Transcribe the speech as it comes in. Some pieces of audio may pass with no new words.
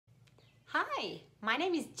Hi, my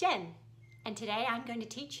name is Jen, and today I'm going to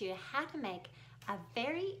teach you how to make a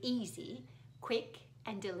very easy, quick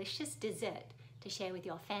and delicious dessert to share with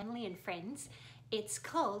your family and friends. It's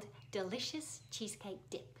called Delicious Cheesecake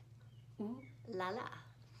Dip. Ooh la la.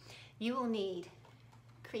 You will need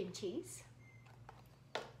cream cheese,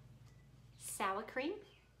 sour cream,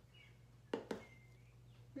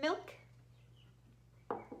 milk,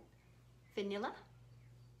 vanilla,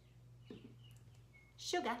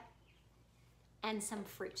 sugar, and some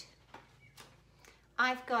fruit.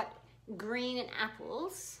 I've got green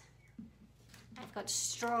apples, I've got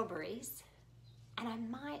strawberries, and I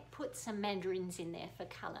might put some mandarins in there for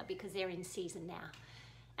colour because they're in season now.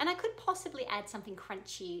 And I could possibly add something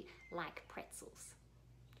crunchy like pretzels.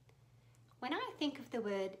 When I think of the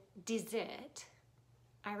word dessert,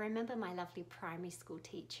 I remember my lovely primary school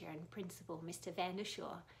teacher and principal, Mr.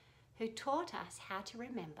 Vandershaw, who taught us how to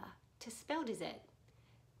remember to spell dessert.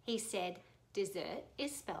 He said, dessert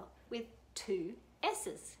is spelled with 2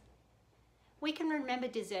 S's. We can remember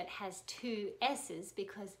dessert has 2 S's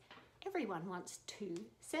because everyone wants 2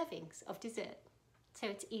 servings of dessert. So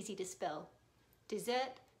it's easy to spell.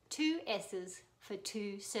 Dessert, 2 S's for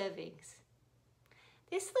 2 servings.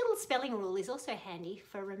 This little spelling rule is also handy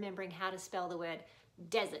for remembering how to spell the word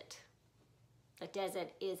desert. The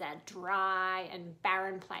desert is a dry and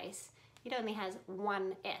barren place. It only has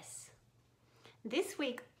 1 S. This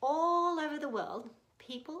week, all over the world,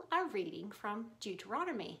 people are reading from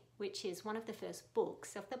Deuteronomy, which is one of the first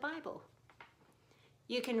books of the Bible.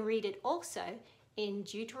 You can read it also in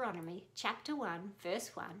Deuteronomy chapter 1, verse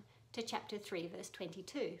 1 to chapter 3, verse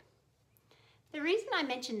 22. The reason I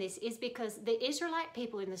mention this is because the Israelite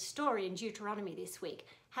people in the story in Deuteronomy this week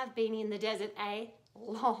have been in the desert a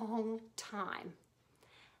long time.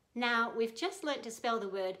 Now, we've just learnt to spell the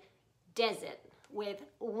word desert with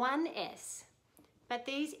 1 S. But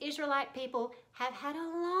these Israelite people have had a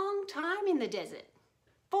long time in the desert,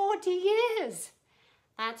 40 years.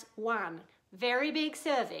 That's one very big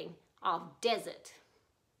serving of desert.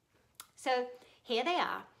 So here they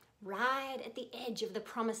are, right at the edge of the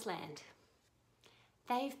promised land.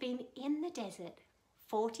 They've been in the desert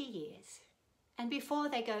 40 years. And before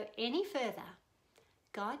they go any further,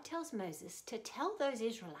 God tells Moses to tell those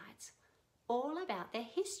Israelites all about their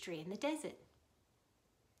history in the desert.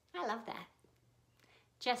 I love that.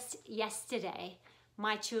 Just yesterday,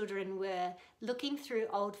 my children were looking through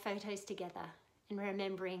old photos together and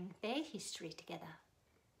remembering their history together.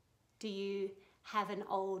 Do you have an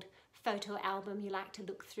old photo album you like to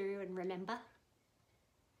look through and remember?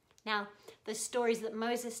 Now, the stories that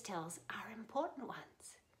Moses tells are important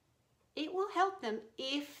ones. It will help them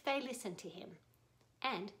if they listen to him,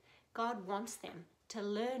 and God wants them to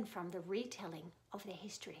learn from the retelling of their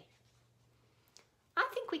history. I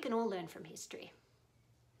think we can all learn from history.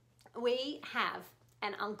 We have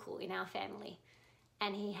an uncle in our family,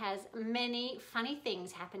 and he has many funny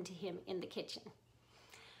things happen to him in the kitchen.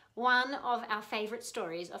 One of our favourite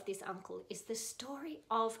stories of this uncle is the story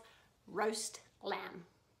of roast lamb.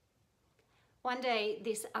 One day,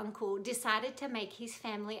 this uncle decided to make his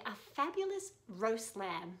family a fabulous roast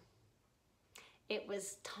lamb. It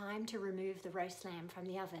was time to remove the roast lamb from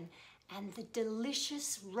the oven, and the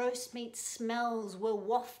delicious roast meat smells were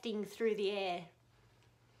wafting through the air.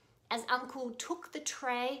 As Uncle took the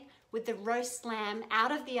tray with the roast lamb out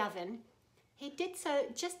of the oven, he did so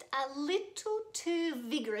just a little too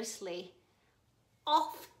vigorously.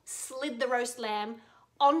 Off slid the roast lamb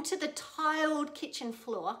onto the tiled kitchen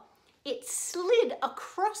floor. It slid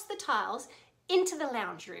across the tiles into the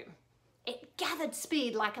lounge room. It gathered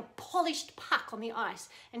speed like a polished puck on the ice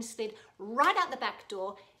and slid right out the back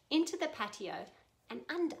door into the patio and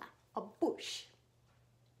under a bush.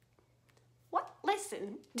 What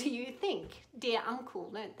lesson do you think dear Uncle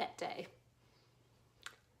learnt that day?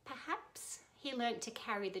 Perhaps he learnt to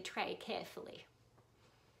carry the tray carefully.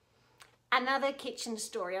 Another kitchen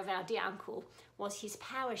story of our dear Uncle was his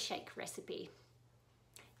power shake recipe.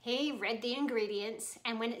 He read the ingredients,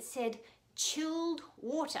 and when it said chilled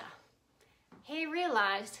water, he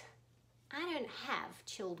realised, I don't have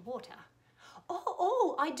chilled water.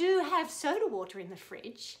 Oh, I do have soda water in the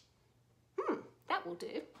fridge. That will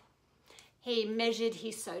do. He measured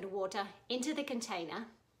his soda water into the container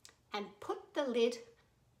and put the lid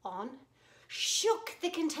on, shook the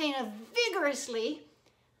container vigorously.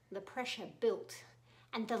 The pressure built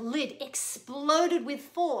and the lid exploded with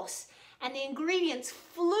force, and the ingredients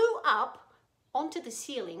flew up onto the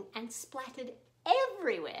ceiling and splattered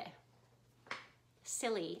everywhere.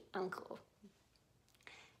 Silly Uncle.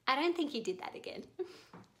 I don't think he did that again.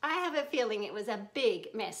 I have a feeling it was a big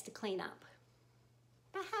mess to clean up.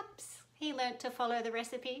 Perhaps he learnt to follow the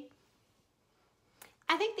recipe.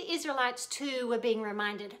 I think the Israelites too were being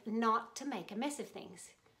reminded not to make a mess of things,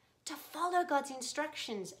 to follow God's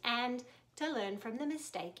instructions and to learn from the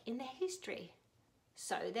mistake in their history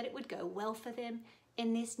so that it would go well for them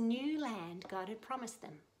in this new land God had promised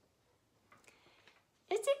them.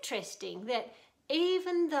 It's interesting that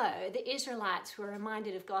even though the Israelites were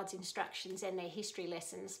reminded of God's instructions and their history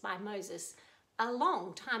lessons by Moses a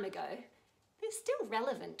long time ago, they're still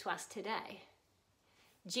relevant to us today.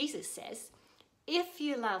 Jesus says, "If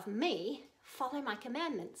you love me, follow my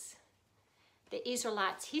commandments." The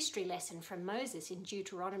Israelites' history lesson from Moses in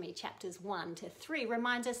Deuteronomy chapters 1 to 3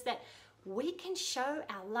 reminds us that we can show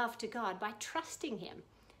our love to God by trusting him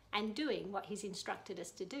and doing what he's instructed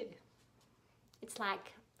us to do. It's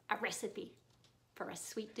like a recipe for a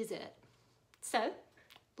sweet dessert. So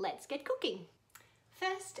let's get cooking.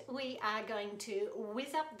 First, we are going to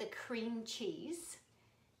whiz up the cream cheese.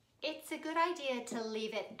 It's a good idea to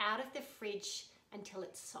leave it out of the fridge until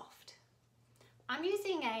it's soft. I'm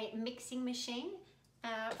using a mixing machine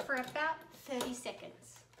for about 30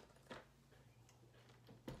 seconds.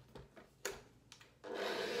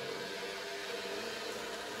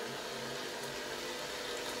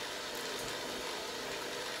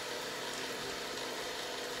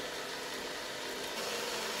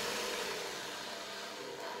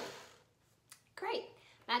 Great,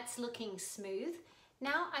 that's looking smooth.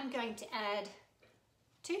 Now I'm going to add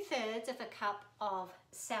 2/3 of a cup of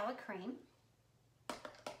sour cream,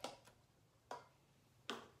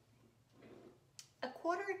 a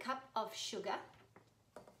 1/4 cup of sugar,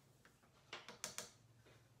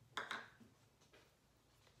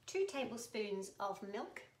 2 tablespoons of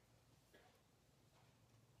milk,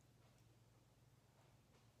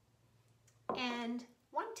 and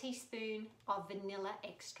 1 teaspoon of vanilla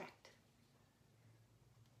extract.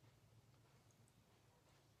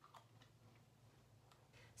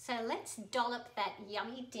 So let's dollop that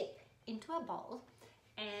yummy dip into a bowl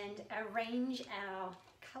and arrange our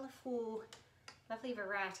colourful, lovely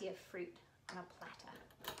variety of fruit on a platter.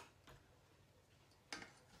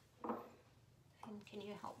 And can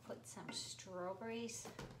you help put some strawberries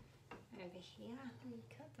over here? Will you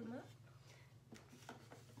cut them up?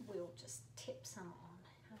 We'll just tip some on.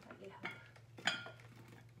 How about you help?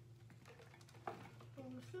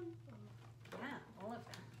 All of them? Yeah, all of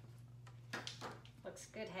them. Looks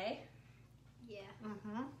good, hey? Yeah.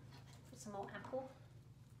 Put some more apple.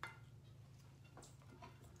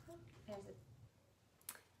 There's it.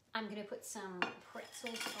 I'm going to put some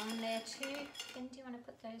pretzels on there too. Ben, do you want to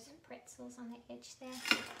put those pretzels on the edge there?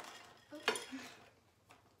 Oh.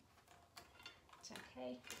 It's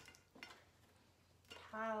okay.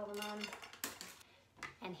 Pile them on.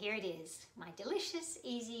 And here it is, my delicious,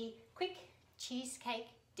 easy, quick cheesecake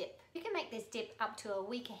dip. You can make this dip up to a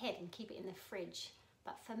week ahead and keep it in the fridge.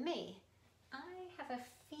 But for me, I have a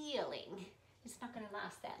feeling it's not going to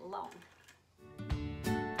last that long.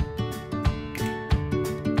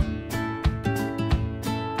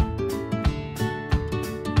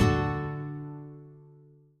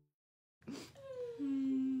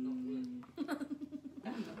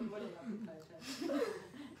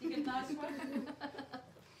 You get a nice one?